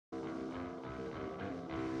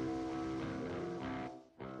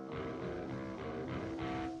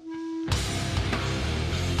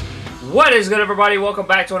What is good, everybody? Welcome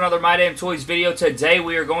back to another My Damn Toys video. Today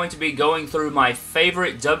we are going to be going through my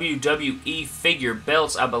favorite WWE figure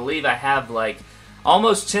belts. I believe I have like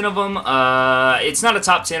almost 10 of them. It's not a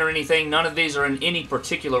top 10 or anything. None of these are in any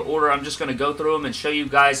particular order. I'm just going to go through them and show you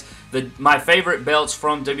guys my favorite belts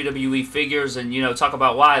from WWE figures and, you know, talk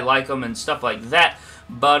about why I like them and stuff like that.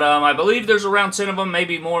 But I believe there's around 10 of them,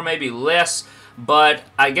 maybe more, maybe less. But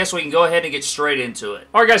I guess we can go ahead and get straight into it.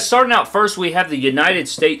 Alright guys, starting out first we have the United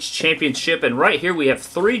States Championship, and right here we have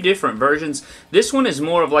three different versions. This one is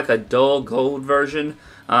more of like a dull gold version.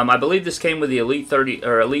 I believe this came with the Elite 30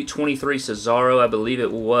 or Elite 23 Cesaro, I believe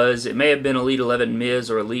it was. It may have been Elite 11 Miz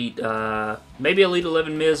or Elite, maybe Elite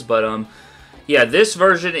 11 Miz, but yeah, this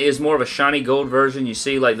version is more of a shiny gold version. You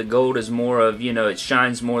see, like, the gold is more of, you know, it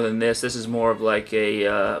shines more than this. This is more of like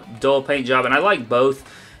a dull paint job, and I like both.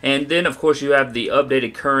 And then, of course, you have the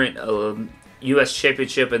updated current U.S.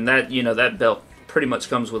 Championship, and that, you know, that belt pretty much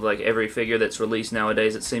comes with, like, every figure that's released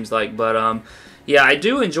nowadays, it seems like. But, yeah, I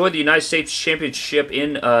do enjoy the United States Championship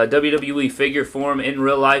in WWE figure form, in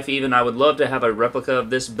real life even. I would love to have a replica of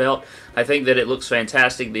this belt. I think that it looks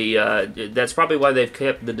fantastic. That's probably why they've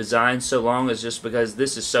kept the design so long, is just because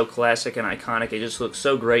this is so classic and iconic. It just looks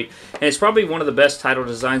so great, and it's probably one of the best title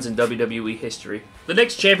designs in WWE history. The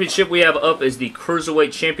next championship we have up is the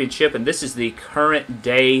Cruiserweight Championship, and this is the current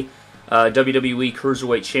day WWE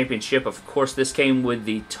Cruiserweight Championship. Of course, this came with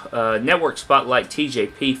the Network Spotlight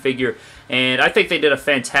TJP figure, and I think they did a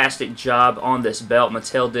fantastic job on this belt.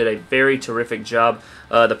 Mattel did a very terrific job.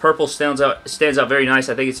 The purple stands out very nice.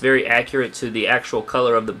 I think it's very accurate to the actual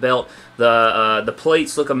color of the belt. The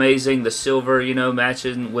plates look amazing. The silver, you know,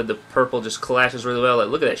 matching with the purple just clashes really well. Like,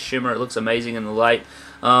 look at that shimmer. It looks amazing in the light.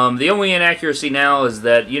 The only inaccuracy now is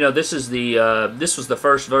that, you know, this was the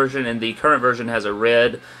first version, and the current version has a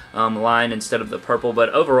red line instead of the purple. But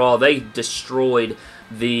overall, they destroyed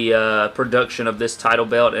the production of this title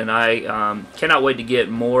belt, and I cannot wait to get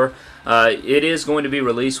more. It is going to be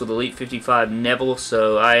released with Elite 55 Neville,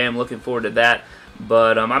 so I am looking forward to that.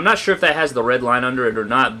 But I'm not sure if that has the red line under it or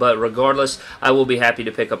not, but regardless, I will be happy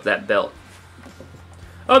to pick up that belt.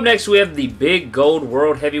 Up next, we have the Big Gold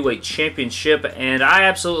World Heavyweight Championship, and I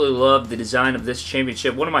absolutely love the design of this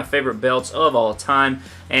championship. One of my favorite belts of all time,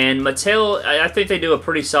 and Mattel, I think they do a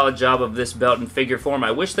pretty solid job of this belt in figure form.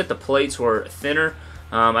 I wish that the plates were thinner.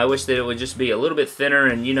 I wish that it would just be a little bit thinner,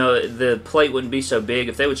 and, you know, the plate wouldn't be so big.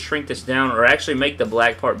 If they would shrink this down or actually make the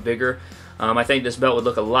black part bigger, I think this belt would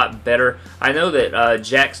look a lot better. I know that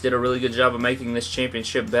Jakks did a really good job of making this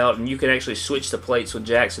championship belt, and you can actually switch the plates with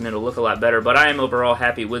Jakks and it'll look a lot better, but I am overall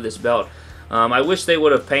happy with this belt. I wish they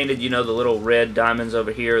would have painted, you know, the little red diamonds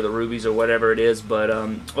over here, the rubies or whatever it is, but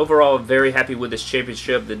overall, very happy with this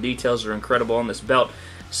championship. The details are incredible on this belt,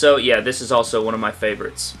 so yeah, this is also one of my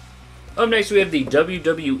favorites. Up next, we have the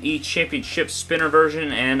WWE Championship Spinner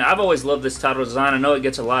version, and I've always loved this title design. I know it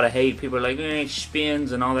gets a lot of hate. People are like, it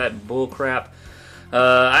spins and all that bull crap.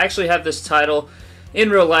 I actually have this title. In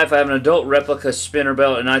real life, I have an adult replica spinner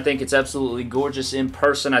belt, and I think it's absolutely gorgeous in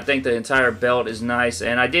person. I think the entire belt is nice,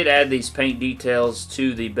 and I did add these paint details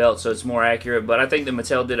to the belt so it's more accurate, but I think that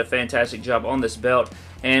Mattel did a fantastic job on this belt.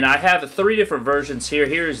 And I have three different versions here.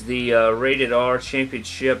 Here's the Rated R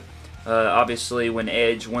Championship. Obviously, when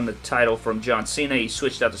Edge won the title from John Cena, he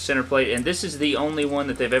switched out the center plate, and this is the only one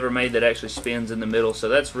that they've ever made that actually spins in the middle, so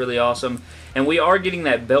that's really awesome. And we are getting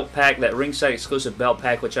that belt pack, that ringside exclusive belt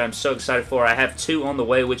pack, which I'm so excited for. I have two on the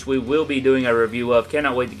way, which we will be doing a review of.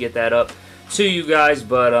 Cannot wait to get that up to you guys,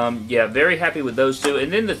 but yeah, very happy with those two.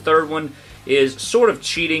 And then the third one is sort of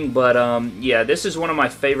cheating, but yeah, this is one of my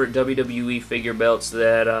favorite WWE figure belts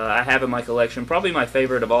that I have in my collection. Probably my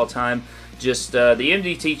favorite of all time. Just the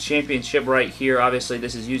MDT Championship right here. Obviously,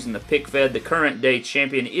 this is using the pick fed. The current day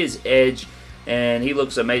champion is Edge, and he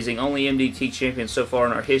looks amazing. Only MDT champion so far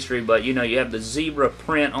in our history, but you know, you have the zebra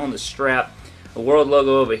print on the strap, the world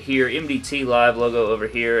logo over here, MDT Live logo over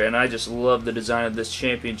here, and I just love the design of this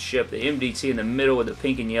championship. The MDT in the middle with the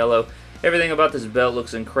pink and yellow. Everything about this belt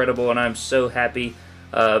looks incredible, and I'm so happy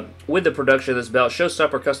with the production of this belt.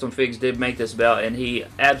 Showstopper Custom Figs did make this belt, and he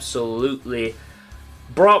absolutely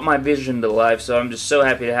brought my vision to life, so I'm just so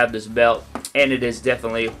happy to have this belt, and it is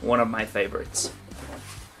definitely one of my favorites.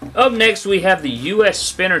 Up next, we have the U.S.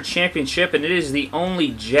 Spinner Championship, and it is the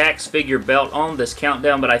only Jakks figure belt on this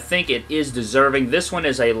countdown, but I think it is deserving. This one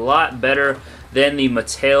is a lot better than the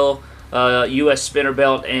Mattel U.S. Spinner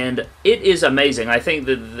belt, and it is amazing. I think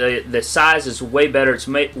the size is way better. It's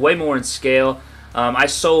way more in scale. I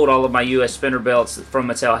sold all of my U.S. spinner belts from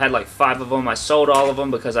Mattel. I had like 5 of them. I sold all of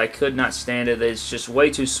them because I could not stand it. It's just way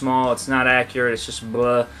too small. It's not accurate. It's just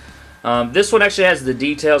blah. This one actually has the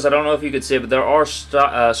details. I don't know if you could see it, but there are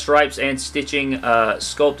stripes and stitching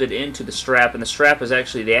sculpted into the strap, and the strap is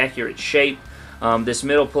actually the accurate shape. This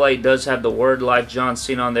middle plate does have the word Live John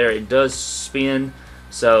Cena on there. It does spin,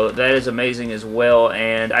 so that is amazing as well.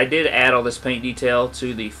 And I did add all this paint detail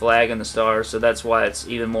to the flag and the stars, so that's why it's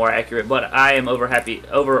even more accurate. But I am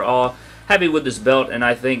overall happy with this belt, and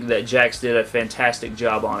I think that Jakks did a fantastic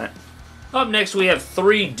job on it. Up next, we have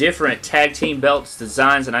 3 different tag team belts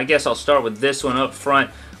designs, and I guess I'll start with this one up front.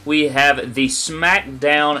 We have the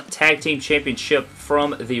SmackDown Tag Team Championship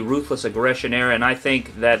from the Ruthless Aggression era, and I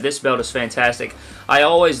think that this belt is fantastic. I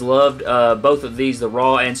always loved both of these, the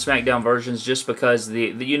Raw and SmackDown versions, just because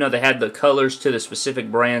you know, they had the colors to the specific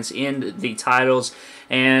brands in the titles,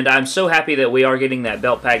 and I'm so happy that we are getting that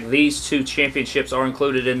belt pack. These 2 championships are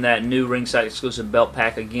included in that new ringside exclusive belt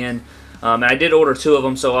pack again. And I did order 2 of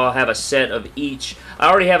them, so I'll have a set of each. I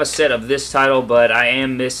already have a set of this title, but I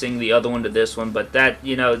am missing the other one to this one. But that,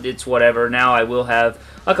 you know, it's whatever. Now I will have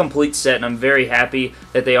a complete set, and I'm very happy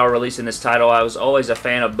that they are releasing this title. I was always a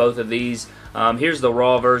fan of both of these. Here's the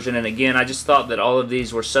Raw version, and again, I just thought that all of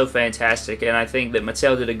these were so fantastic, and I think that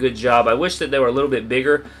Mattel did a good job. I wish that they were a little bit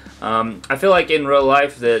bigger. I feel like in real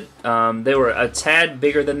life that they were a tad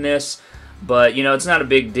bigger than this. But, you know, it's not a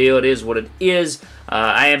big deal. It is what it is.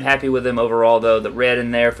 I am happy with them overall, though. The red in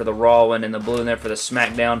there for the Raw one and the blue in there for the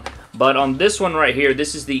SmackDown. But on this one right here,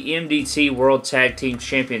 this is the MDT World Tag Team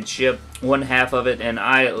Championship, one half of it, and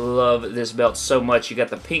I love this belt so much. You got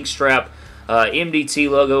the pink strap, MDT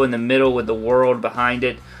logo in the middle with the world behind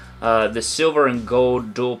it. The silver and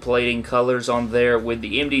gold dual plating colors on there with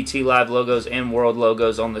the MDT Live logos and World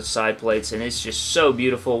logos on the side plates, and it's just so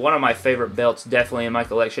beautiful. One of my favorite belts definitely in my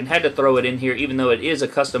collection. Had to throw it in here even though it is a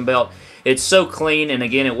custom belt. It's so clean, and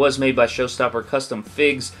again, it was made by Showstopper Custom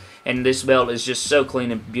Figs, and this belt is just so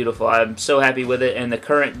clean and beautiful. I'm so happy with it, and the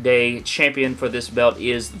current day champion for this belt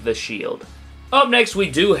is the Shield. Up next,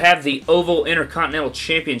 we do have the Oval Intercontinental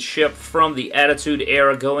Championship from the Attitude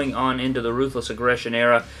Era going on into the Ruthless Aggression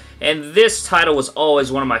Era. And this title was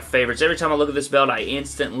always one of my favorites. Every time I look at this belt, I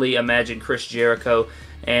instantly imagine Chris Jericho.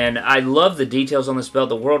 And I love the details on this belt.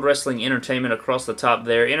 The World Wrestling Entertainment across the top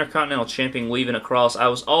there. Intercontinental Champion weaving across. I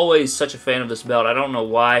was always such a fan of this belt. I don't know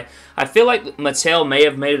why. I feel like Mattel may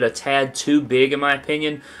have made it a tad too big in my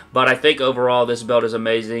opinion. But I think overall this belt is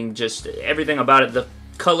amazing. Just everything about it. The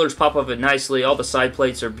colors pop up it nicely. All the side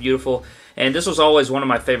plates are beautiful. And this was always one of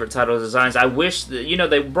my favorite title designs. I wish that, you know,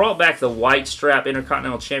 they brought back the white strap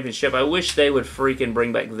Intercontinental Championship. I wish they would freaking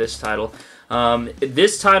bring back this title.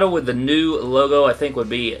 This title with the new logo I think would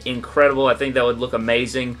be incredible. I think that would look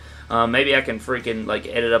amazing. Maybe I can freaking like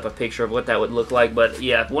edit up a picture of what that would look like. But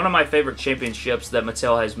yeah, one of my favorite championships that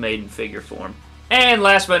Mattel has made in figure form. And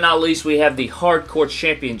last but not least, we have the Hardcore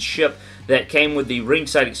Championship that came with the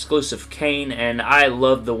ringside exclusive Kane, and I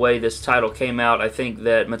love the way this title came out. I think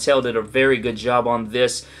that Mattel did a very good job on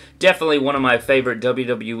this. Definitely one of my favorite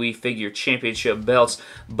WWE figure championship belts,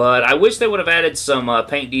 but I wish they would have added some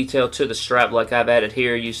paint detail to the strap like I've added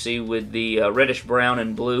here. You see with the reddish brown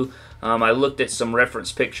and blue. I looked at some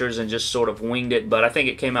reference pictures and just sort of winged it, but I think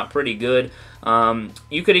it came out pretty good.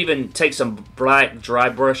 You could even take some black dry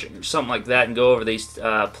brush or something like that and go over these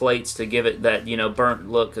plates to give it that, you know, burnt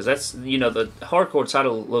look, because that's, you know, the Hardcore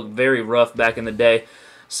title looked very rough back in the day.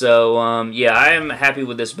 So, yeah, I am happy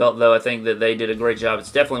with this belt, though. I think that they did a great job.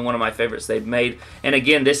 It's definitely one of my favorites they've made. And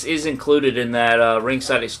again, this is included in that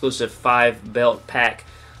ringside exclusive 5-belt pack.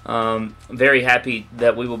 Very happy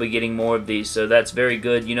that we will be getting more of these, so that's very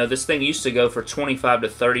good. You know, this thing used to go for $25 to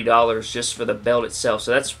 $30 just for the belt itself,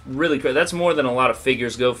 so that's really great. That's more than a lot of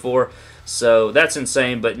figures go for, so that's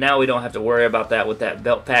insane, but now we don't have to worry about that with that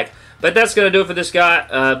belt pack. But that's going to do it for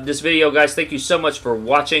this video, guys. Thank you so much for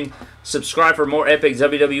watching. Subscribe for more epic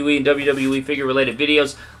WWE and WWE figure-related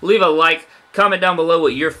videos. Leave a like. Comment down below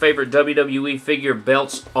what your favorite WWE figure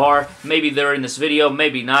belts are. Maybe they're in this video,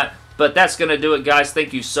 maybe not. But that's going to do it, guys.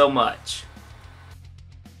 Thank you so much.